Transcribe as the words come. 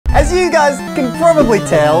As you guys can probably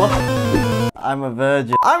tell, I'm a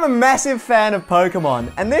virgin. I'm a massive fan of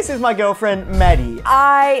Pokemon, and this is my girlfriend, Maddie.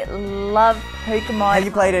 I love Pokemon. Have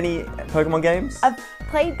you played any Pokemon games? I've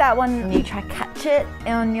played that one. You try catch it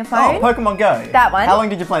on your phone. Oh, Pokemon Go. That one. How long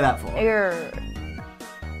did you play that for?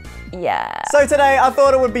 Yeah. So today I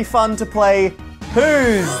thought it would be fun to play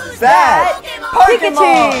Who's That?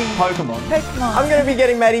 Pokemon. I'm going to be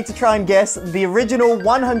getting Maddie to try and guess the original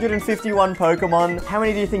 151 Pokemon. How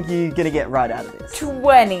many do you think you're going to get right out of this?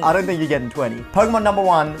 20. I don't think you're getting 20. Pokemon number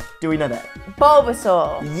 1, do we know that?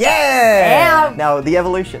 Bulbasaur. Yeah! Now, the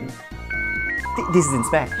evolution. This is in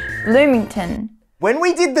Smash. Bloomington. When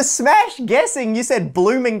we did the Smash guessing, you said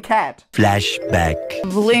Blooming Cat. Flashback.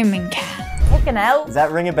 Blooming Cat. Fucking hell. Does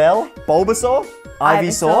that ring a bell? Bulbasaur?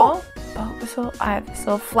 Ivysaur? Bulbasaur,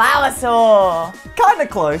 Ivysaur, Flowersaur. Kinda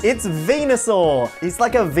close. It's Venusaur. He's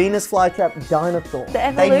like a Venus flytrap dinosaur. The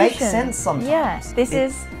evolution. They make sense sometimes. Yes. This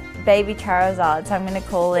is baby Charizard, so I'm gonna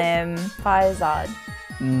call him Firerzard.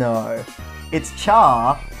 No. It's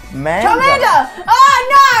Charmander. Charmander! Oh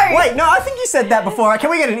no! Wait, no, I think you said that before. Can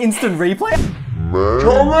we get an instant replay?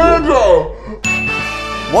 Charmander!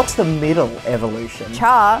 What's the middle evolution?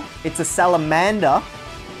 Char. It's a salamander.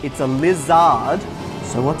 It's a lizard.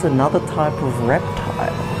 So what's another type of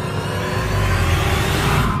reptile?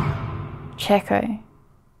 Checo.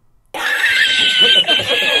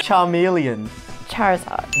 Charmeleon.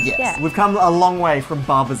 Charizard. Yes. Yeah. We've come a long way from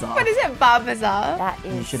Barbazar. What is it, Barbazar? That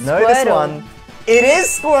is You should know this one. It is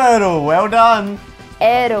Squirtle. Well done.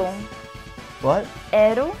 Errol. What?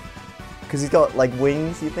 Errol? Because he's got like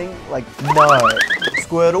wings, you think? Like, no.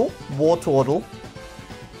 Squirtle, Wartortle.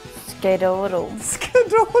 Skedaddle.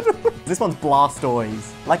 Skedaddle. This one's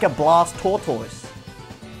Blastoise. Like a blast tortoise.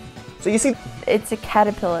 So you see... It's a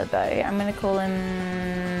caterpillar though. I'm gonna call him...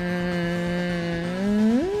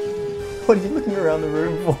 What are you looking around the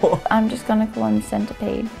room for? I'm just gonna call him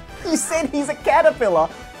Centipede. You said he's a caterpillar.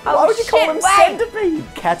 Oh, why would you call him wait. Centipede?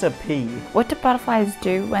 Caterpie. What do butterflies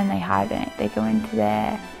do when they hibernate? They go into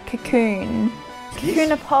their cocoon.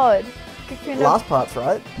 Cocoonapod. Last part's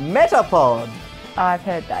right. Metapod. Oh, I've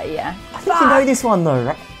heard that, yeah. I think you know this one though,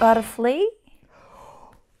 right? Butterfly?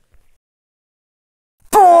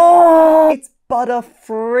 It's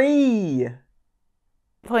Butterfree.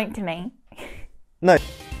 Point to me. No.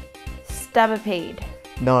 Stabipede.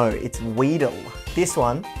 No, it's Weedle. This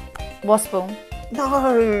one. Wasple.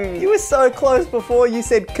 No, you were so close before. You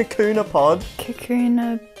said Cocoonapod.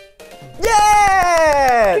 Cocoona.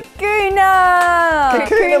 Yeah!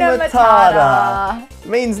 Kakuna Matata.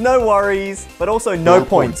 Means no worries, but also no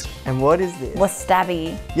points. And what is this?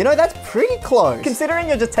 Wasabi. You know, that's pretty close. Considering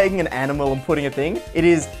you're just taking an animal and putting a thing, it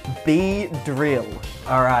is Beedrill.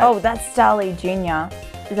 All right. Oh, that's Starly Jr.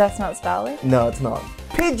 That's not Starly? No, it's not.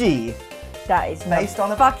 Pidgey. That is Based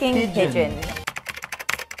on a fucking pigeon.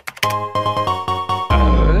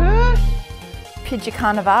 Pidgey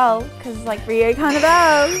Carnival, because it's like Rio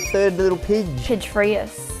Carnival. Third little pidge. Pidgeotto.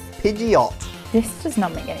 Pidgeot. This does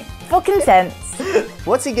not make any fucking sense.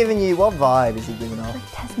 What's he giving you? What vibe is he giving off?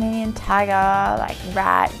 Like Tasmanian tiger, like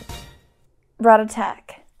rat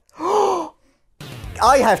attack.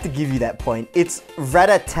 I have to give you that point. It's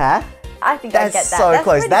Rattata. I think I get that. That's so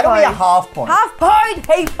close. That'll be a half point. Half point,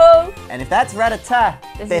 people! And if that's Rattata,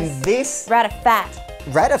 then this... Rat-a-fat.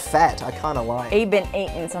 Rattafat, I kind of like. He been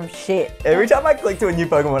eating some shit. Every time I click to a new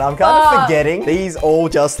Pokemon, I'm kind of forgetting. These all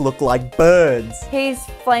just look like birds. He's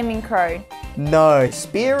Flaming Crow. No,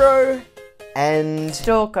 Spearow and...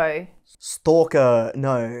 Stalko. Stalker,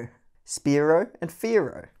 no. Spearow and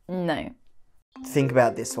Fearow. No. Think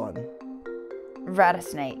about this one.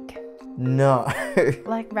 Rattlesnake. No.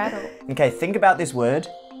 Like rattle. Okay, think about this word.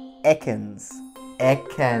 Ekans.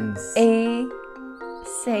 Ekans.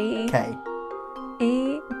 E-C... K.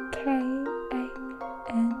 E-K-A-N-S.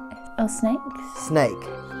 Oh, snakes? Snake.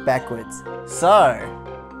 Backwards. So.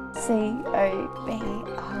 C-O-B-R-A-A-R-B.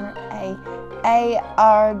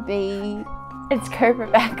 It's cobra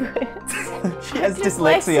backwards. She has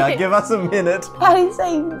dyslexia. Give us a minute. How do you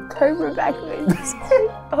say cobra backwards?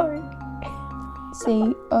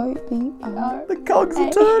 C-O-B-R. The cogs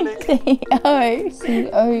are turning.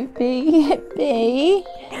 C-O-C-O-B-B.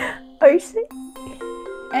 O-C.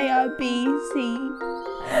 A-R-B-C-A.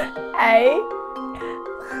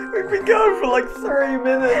 We've been going for like 3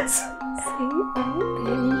 minutes.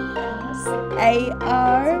 C-O-B-A-R.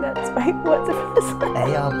 That's wait, what's the first one?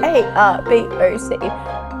 A-R-B. A-R-B-O-C.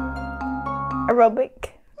 Aerobic.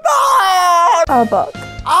 No! Arbok.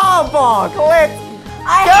 Arbok, let's I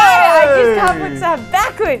just can't put that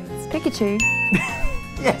backwards. Pikachu.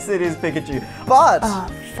 Yes, it is Pikachu. But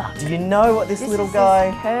fuck. Do you know what this little is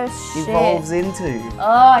guy cursed evolves shit. into? Oh,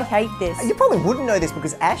 I hate this. You probably wouldn't know this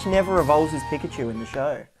because Ash never evolves as Pikachu in the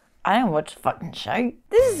show. I don't watch the fucking show.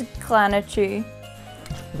 This is Clanachu.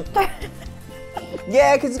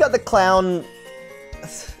 Yeah, because he's got the clown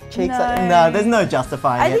cheeks. No, there's no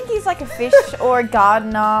justifying I it. think he's like a fish or a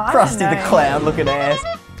gardener. Krusty I the don't know. Clown looking ass.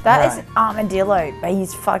 That is Armadillo, but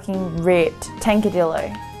he's fucking ripped.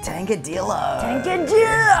 Tankadillo. Tankadillo.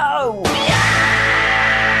 Tankadillo!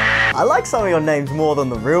 I like some of your names more than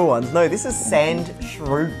the real ones. No, this is Sand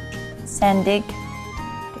Shrew. Sandig.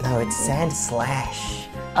 No, it's Sand Slash.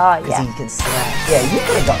 Oh, Because yeah. he can slash. Yeah, you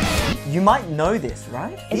could have got that. You might know this,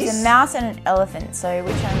 right? It's a mouse and an elephant, so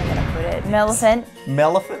which one am I gonna put it? Melephant.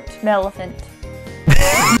 Melephant. Melephant.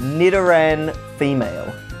 Nidoran female.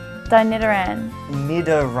 Dinidoran.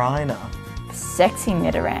 Nidorina. Sexy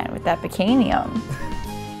Nidoran with that bikini on.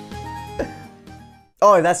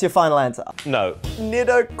 Oh, that's your final answer. No.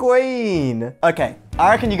 Nidoqueen. Okay, I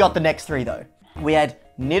reckon you got the next three though. We had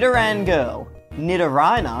Nidoran girl,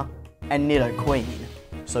 Nidorina, and Nidoqueen.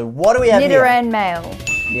 So what do we have Nidoran male.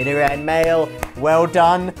 here? Nidoran male. Well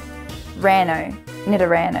done. Rano.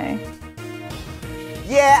 Nidorano.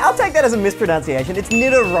 Yeah, I'll take that as a mispronunciation. It's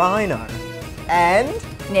Nidorino. And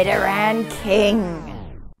Nidoran king.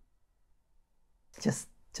 just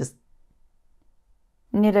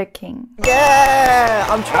Nidoking. yeah!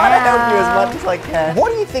 I'm trying to help you as much as I can.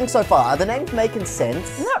 What do you think so far? Are the names making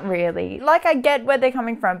sense? Not really. Like, I get where they're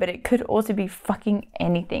coming from, but it could also be fucking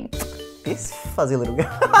anything. This fuzzy little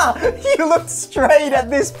guy. You looked straight at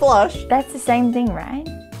this plush. That's the same thing, right?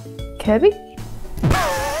 Kirby?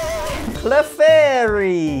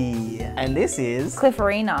 Clefairy. And this is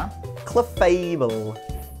Clifforina. Clefable.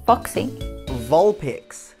 Foxy.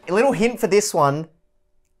 Vulpix. A little hint for this one.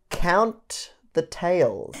 Count the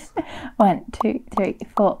tails. 1, 2, 3,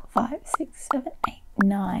 4, 5, 6, 7, 8,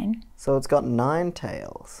 9. So it's got 9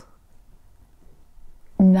 tails.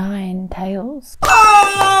 9 tails.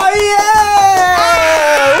 Oh,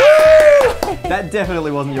 yeah! That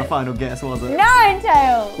definitely wasn't your final guess, was it? 9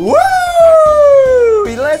 tails! Woo!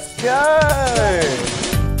 Let's go!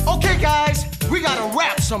 Okay, guys, we gotta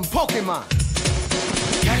wrap some Pokemon.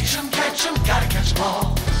 Catch 'em, gotta catch 'em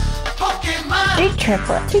all. Pokemon! Big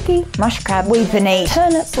triplet. Tiki. Mush crab. Weepanese.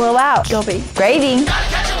 Turnips. Blow out. Dobby. Gravy. Gotta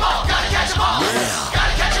catch 'em all, gotta catch 'em all.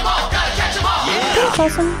 Gotta catch 'em all, gotta catch 'em all. Pink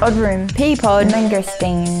possum. Oddroom. Peapod.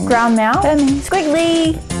 Mangosteen. Ground mouse. Hermie.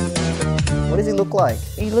 Squiggly. What does he look like?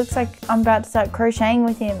 He looks like I'm about to start crocheting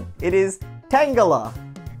with him. It is Tangela.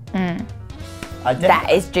 That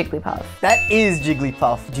is Jigglypuff. That is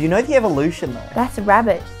Jigglypuff. Do you know the evolution though? That's a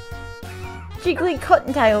rabbit. Jiggly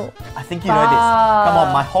Cottontail. I think you know this. Come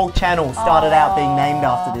on, my whole channel started out being named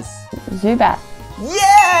after this. Zubat.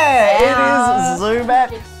 Yeah! Yeah. It is Zubat.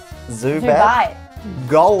 Zubat.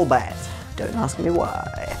 Golbat. Don't ask me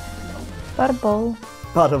why. Butterball.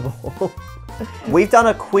 Butterball. We've done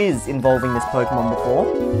a quiz involving this Pokemon before.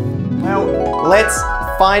 Well, let's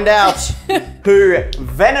find out who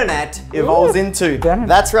Venonat evolves into. Venonat.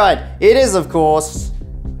 That's right. It is, of course,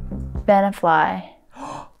 Venafly.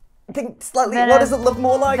 I think slightly, what does it look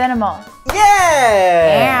more like? Venomoth.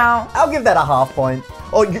 Yeah! Ow. I'll give that a half point.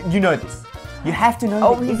 Oh, you know this. You have to know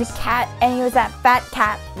Oh, this. he's a cat, and he was that fat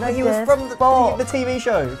cat. No, he was from the TV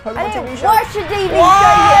show. Pokemon I TV didn't show. watch the TV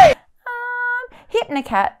Why? show yet.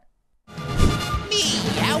 Hypnocat.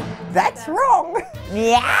 That's wrong. What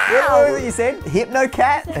Meow. was it you said?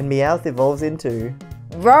 Hypnocat. And Meowth evolves into...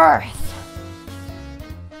 Roarth.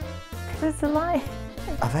 What's a lie?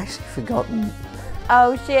 I've actually forgotten.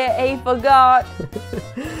 Oh shit, he forgot.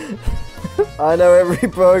 I know every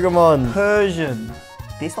Pokemon. Persian.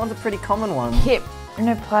 This one's a pretty common one.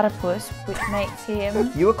 Hypnoplatypus, which makes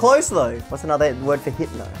him You were close though. What's another word for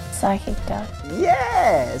hypno? psychic duck.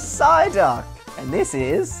 Yeah, Psyduck. And this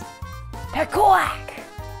is... Pequack.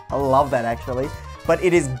 I love that actually. But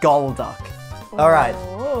it is Golduck. Alright,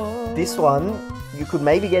 this one, you could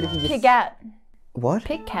maybe get it if you just... Pigat. What?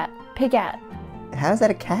 Pigcat. Pigat. How's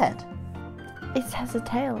that a cat? It has a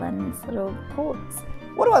tail and its little paws.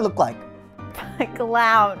 What do I look like? A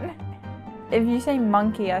clown. If you say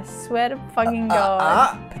monkey, I swear to fucking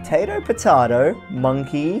God. Potato, potato,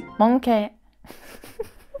 monkey, Monkey.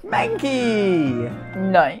 Mankey.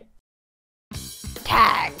 No.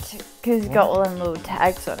 Tagged. Because he's got all them little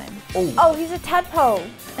tags on him. Ooh. Oh, he's a tadpole.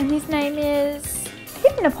 And his name is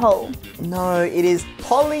Hypnopole. No, it is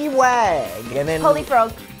Poliwag. And then...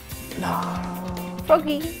 Polyfrog. No.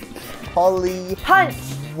 Froggy. Polly... Punch.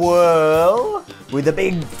 Whirl. With the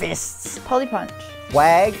big fists. Polypunch.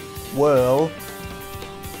 Wag, whirl.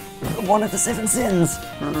 One of the 7 sins.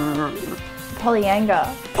 Polyanger.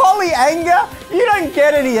 Polyanger? You don't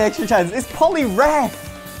get any extra chances. It's Polywrath.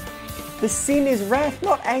 The sin is wrath,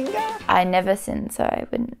 not anger. I never sin, so I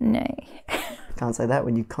wouldn't know. Can't say that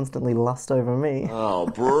when you constantly lust over me. Oh,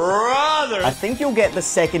 brother! I think you'll get the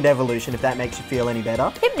second evolution if that makes you feel any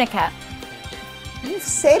better. Hypnocat. You've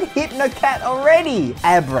said Hypnocat already.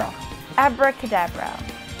 Abra. Abracadabra.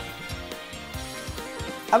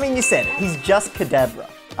 I mean, you said it. He's just Kadabra.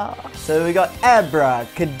 Oh. So we got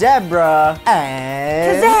Abracadabra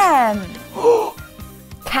and... Kazam!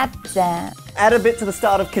 Katzam. Add a bit to the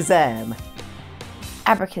start of Kazam.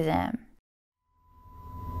 Abracazam.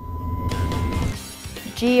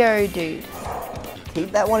 Geodude.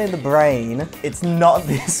 Keep that one in the brain. It's not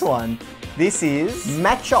this one. This is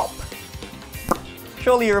Machop.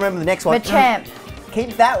 Surely you remember the next one. Machamp.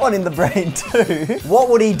 Keep that one in the brain too. What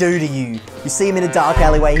would he do to you? You see him in a dark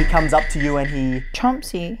alleyway, he comes up to you and he...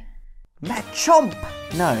 Chomps you. Machomp!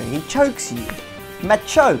 No, he chokes you.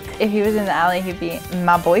 Machoke. If he was in the alley, he'd be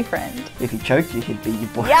my boyfriend. If he choked you, he'd be your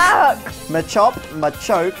boy. Yuck! Machop,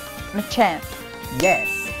 Machoke. Machamp. Yes.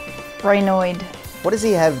 Brainoid. What does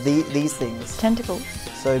he have, these things? Tentacles.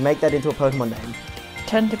 So make that into a Pokemon name.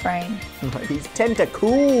 Tentabrain. He's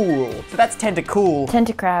Tentacool. So that's Tentacool.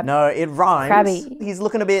 Tentacrab. No, it rhymes. Crabby. He's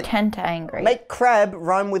looking a bit... Tenta-angry. Make crab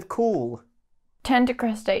rhyme with cool.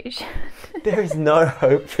 Tentacrustacean. There is no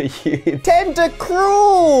hope for you.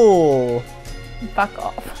 Tentacruel! Fuck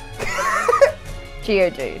off.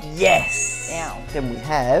 Geodude. Yes! Ow. Then we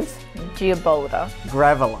have... Geoboulder.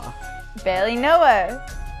 Graveler. Barely know her.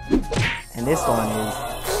 And this one is...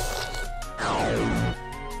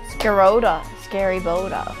 Scaroda. Scary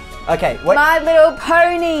boulder. Okay, wait. My Little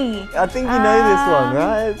Pony. I think you know this one,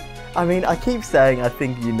 right? I mean, I keep saying I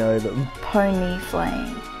think you know them. Pony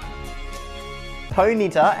Flame.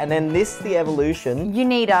 Ponyta, and then this, the evolution. You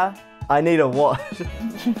need a... I need a what?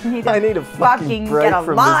 You need a I need a fucking break get a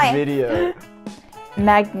from life. this video.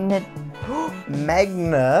 Magnet...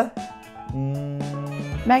 Magna...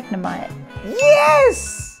 Magnemite.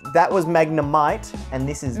 Yes! That was Magnemite, and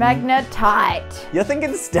this is... Magnetite. You're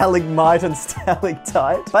thinking stalagmite and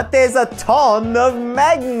stalactite, but there's a ton of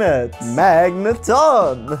magnets.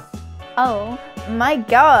 Magneton. Oh my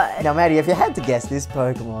god. Now, Maddie, if you had to guess this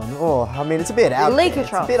Pokemon, oh, I mean, it's a bit out there.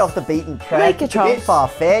 It's a bit off the beaten track. It's a bit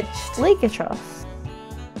far-fetched. Leekatros.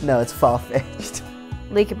 No, it's far-fetched.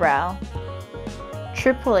 Leekabrow.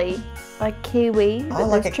 Tripoli. Like kiwi, but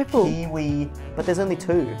like there's a triple. kiwi, but there's only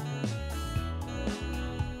two.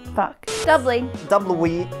 Fuck. Doubly.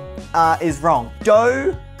 Doubly is wrong.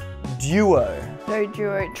 Duo. Do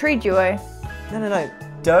duo. Tree duo. No.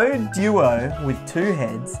 Duo with two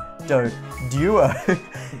heads. Duo.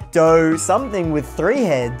 Do something with three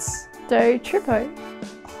heads. Do tripo.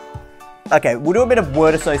 Okay, we'll do a bit of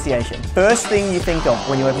word association. First thing you think of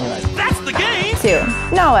when you open your eyes. That's the game! Two.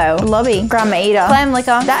 Noel. Lobby. Grandma eater. Clam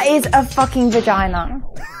licker. That is a fucking vagina.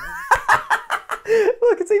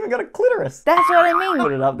 Look, it's even got a clitoris. That's what I mean.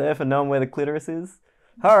 Put it up there for knowing where the clitoris is.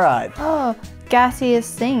 All right. Oh,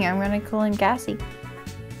 gaseous thing. I'm gonna call him Gassy.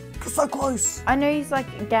 So close. I know he's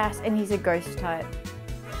like gas and he's a ghost type.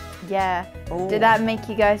 Yeah. Ooh. Did that make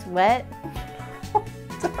you guys wet?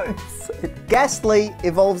 Don't say it. Ghastly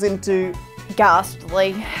evolves into...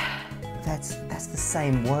 Ghastly. That's the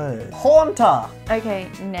same word. Haunter. Okay,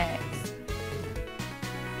 next.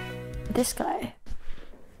 This guy.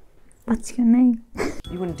 What's your name?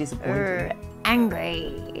 You wouldn't disappoint me.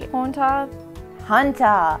 Angry. Haunter.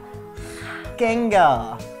 Hunter.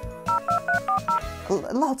 Gengar.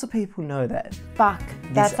 Lots of people know that. Fuck.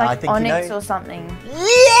 That's I like think you Onyx know. or something.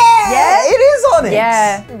 Yeah! It is Onyx!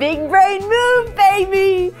 Yeah. Big brain move,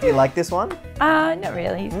 baby! Do you like this one? Not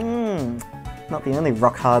really. Not the only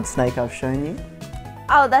rock hard snake I've shown you.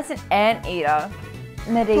 Oh, that's an anteater.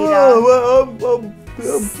 Meat-eater. Oh,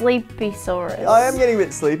 Sleepysaurus. I am getting a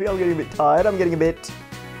bit sleepy, I'm getting a bit tired, I'm getting a bit...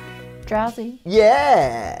 Drowsy.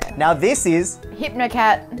 Yeah! Now this is...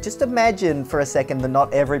 Hypnocat. Just imagine for a second that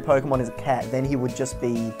not every Pokemon is a cat, then he would just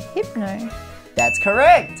be... Hypno. That's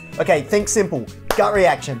correct! Okay, think simple. Gut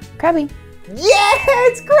reaction. Krabby. Yeah,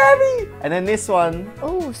 it's Krabby! And then this one...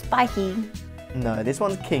 Ooh, spiky. No, this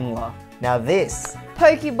one's Kingler. Now this...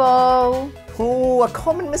 Pokeball. Ooh, a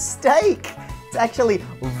common mistake! It's actually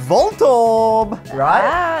Voltorb, right?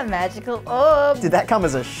 Ah, magical orb. Did that come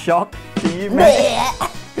as a shock to you, man?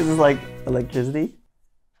 Because it's like electricity.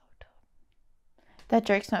 That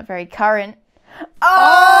joke's not very current.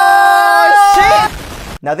 Oh, shit!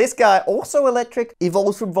 Now this guy, also electric,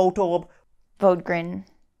 evolves from Voltorb. Voldgrin.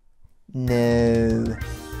 No.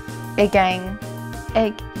 Egg gang.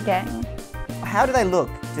 Egg gang. How do they look?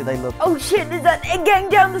 Do they look... Oh shit, there's that egg gang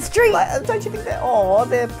down the street! Like, don't you think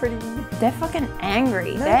they're pretty... They're fucking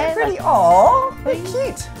angry. No, they're pretty. Aw, they're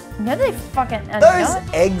cute. No, they fucking are Those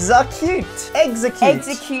not. eggs are cute. Execute.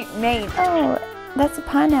 Execute me. Oh, that's a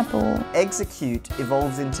pineapple. Execute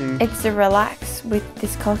evolves into. It's to relax with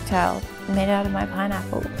this cocktail made out of my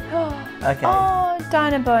pineapple. Okay. Oh,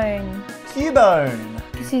 Dinobone. Cubone.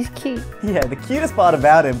 Because he's cute. Yeah, the cutest part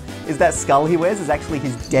about him is that skull he wears is actually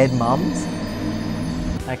his dead mum's.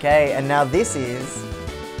 Okay, and now this is.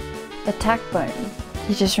 The tack bone.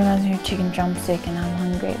 He just reminds me of chicken drumstick and I'm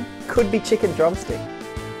hungry. Could be chicken drumstick.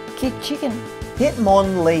 Cute chicken.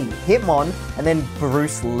 Hitmonlee. Hitmon and then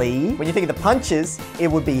Bruce Lee. When you think of the punches, it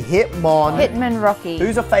would be Hitmon. Hitman Rocky.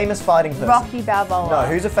 Who's a famous fighting person? Rocky Balboa. No,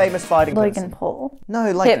 who's a famous fighting person? Logan Paul.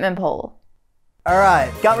 No, like. Hitman Paul.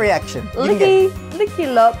 Alright, gut reaction. You can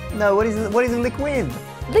Licky lop. No, what is it lick with?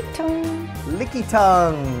 Lick tongue. Licky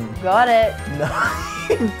tongue. Got it. No,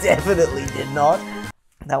 definitely did not.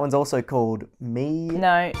 That one's also called Me.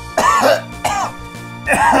 No.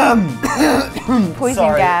 Poison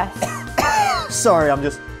Sorry. gas. Sorry, I'm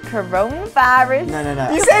just. Coronavirus.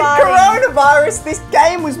 No. You said coronavirus. This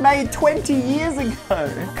game was made 20 years ago.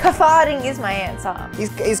 Farting is my answer.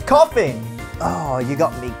 He's coughing. Oh, you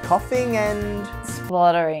got me coughing and.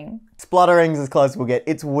 Spluttering. Spluttering's as close as we'll get.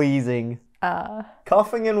 It's wheezing.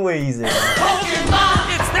 Coughing and wheezing. Pokemon!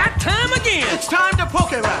 It's that time again! It's time to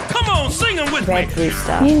Pokerap! Come on, sing them with Red me!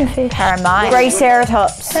 Rooster. Unifish. Paramite. Grey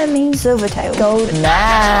Ceratops. Hermes. Silvertail. Gold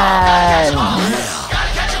Man.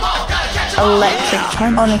 Electric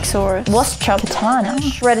Pen. Onyxaurus. Waspchop. Katana.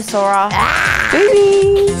 Shreddisaura.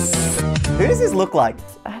 Boobies. Who does this look like?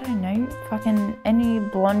 I don't know. Fucking any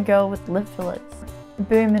blonde girl with lip fillets.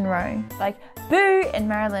 Boo Monroe. Like Boo and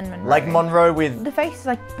Marilyn Monroe. Like Monroe with. The face is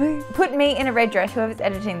like Boo. Put me in a red dress. Whoever's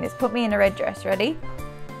editing this, put me in a red dress. Ready?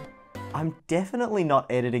 I'm definitely not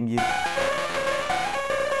editing you.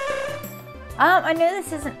 I know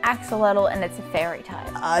this is an axolotl and it's a fairy type.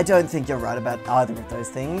 I don't think you're right about either of those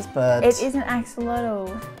things, but. It is an axolotl.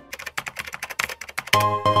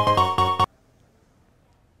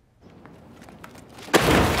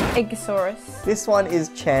 Igosaurus. This one is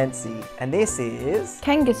Chansey, and this is.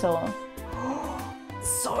 Kangasaur.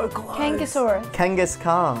 So close. Kangasaurus. Kangas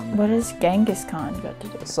Khan. What has Genghis Khan got to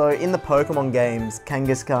do? So in the Pokemon games,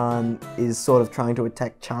 Kangas Khan is sort of trying to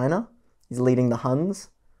attack China. He's leading the Huns.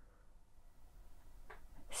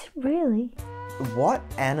 Is it really? What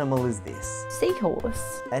animal is this?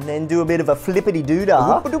 Seahorse. And then do a bit of a flippity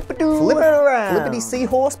doodah. Flip it around. Flippity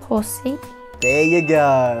seahorse. Horsey. There you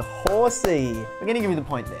go. Horsey. I'm gonna give you the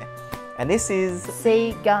point there. And this is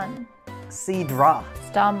Sea gun. Seadra.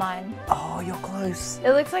 Star mine. Oh, you're close.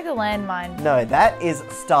 It looks like a landmine. No, that is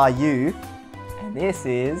Staryu. And this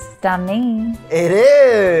is. Star me. It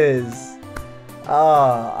is.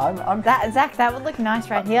 Oh, I'm. That Zach, that would look nice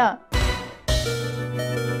right here.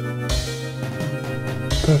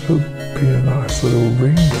 That would be a nice little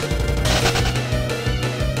ring.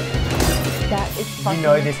 That is fucking You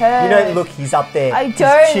know this. turd. You know, look, he's up there. I He's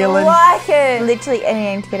don't chilling. like it. Literally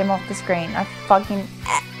anything to get him off the screen. I fucking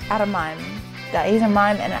atomime. That he's a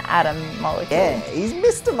mime and an atom molecule. Yeah, he's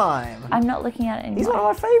Mr. Mime. I'm not looking at it anymore. He's one of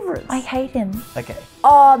my favorites. I hate him. Okay.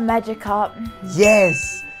 Oh, Magikarp.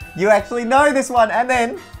 Yes, you actually know this one. And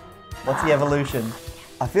then, what's the evolution?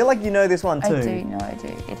 I feel like you know this one too. I do know I do.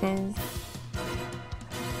 It is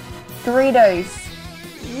Doritos.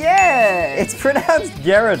 Yeah, it's pronounced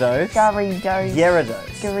Gyarados. Gyarados. Gyarados.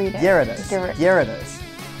 Gyarados. Gyarados. Gyarados.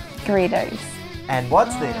 Doritos. And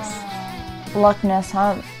what's this? Loch Ness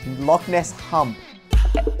Hump. Loch Ness Hump.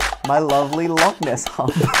 My lovely Loch Ness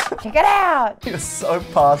Hump. Check it out. You're so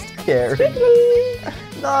past caring.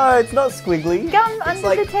 No, it's not squiggly. Gum It's under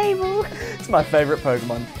like- the table. It's my favorite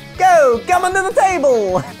Pokemon. Go! Gum under the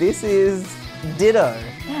table! This is Ditto.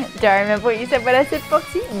 Don't remember what you said when I said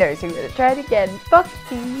Foxy? No, so I'm gonna try it again.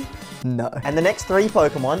 Foxy. No. And the next three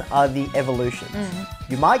Pokemon are the evolutions.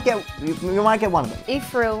 You might get one of them.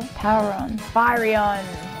 Ifril. Poweron. Firion.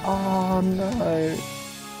 Oh no.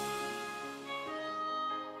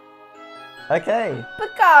 Okay.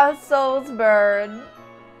 Picasso's bird.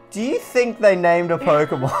 Do you think they named a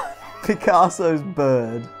Pokemon Picasso's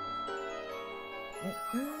bird?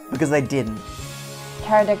 Because they didn't.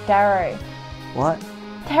 Pterodactyl. What?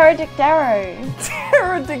 Pterodactyl.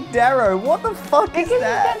 Pterodactyl. What the fuck is Because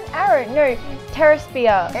that? it's got an arrow. No,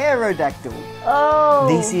 Terrasphere. Aerodactyl. Oh.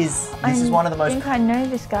 This is one of the I most. think I know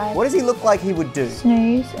this guy. What does he look like he would do?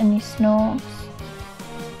 Snooze and he snores.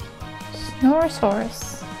 Snorosaurus.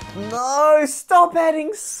 No, stop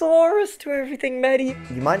adding Saurus to everything, Maddie.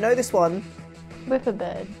 You might know this one.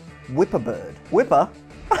 Whipperbird. Whipperbird. Whipper?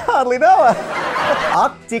 I hardly know her.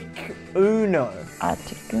 Arctic Uno.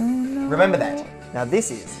 Articuno. Remember that. Now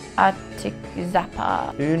this is Arctic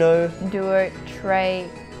Zapper. Uno. Duo Tre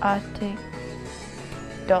Arctic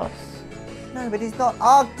Dos. No, but it's not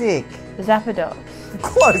Arctic. Zapdos.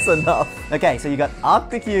 Close enough. Okay, so you got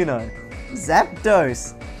Arctic Uno,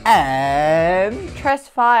 Zapdos, and... Tress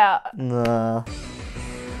Fire. Nah.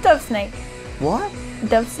 Dove Snake. What?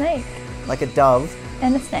 Dove Snake. Like a dove.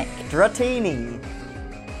 And a snake. Dratini.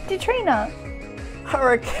 Detrina.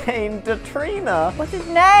 Hurricane Datrina. What's his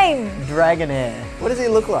name? Dragonair. What does he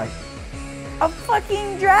look like? A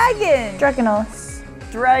fucking dragon. Dragonos.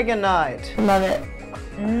 Dragonite. Love it.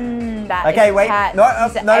 That is Okay, a wait. cat. No,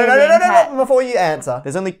 He's an no. alien cat. Before you answer,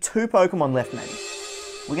 there's only 2 Pokemon left, Maddie.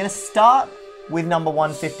 We're gonna start with number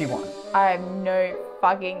 151. I have no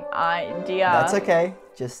fucking idea. That's okay.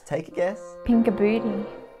 Just take a guess. Pinkabooty.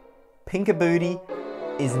 Pinkabooty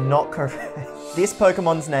is not correct. This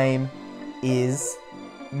Pokemon's name is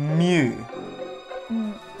Mew.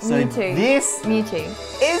 So Mewtwo. this Mewtwo.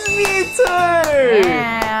 is Mewtwo!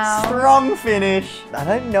 Wow. Strong finish. I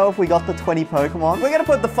don't know if we got the 20 Pokemon. We're gonna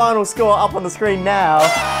put the final score up on the screen now.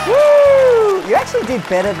 Woo! You actually did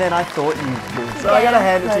better than I thought you would. So I gotta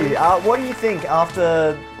hand it to you. What do you think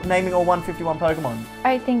after naming all 151 Pokemon?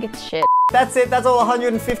 I think it's shit. That's it. That's all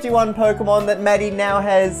 151 Pokemon that Maddie now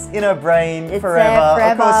has in her brain It's forever.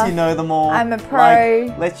 there forever. Of course, you know them all. I'm a pro.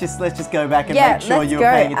 Like, let's just go back and Yeah, make sure let's you're go.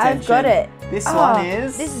 paying attention. I've got it. This one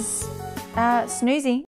is. This is Snoozy.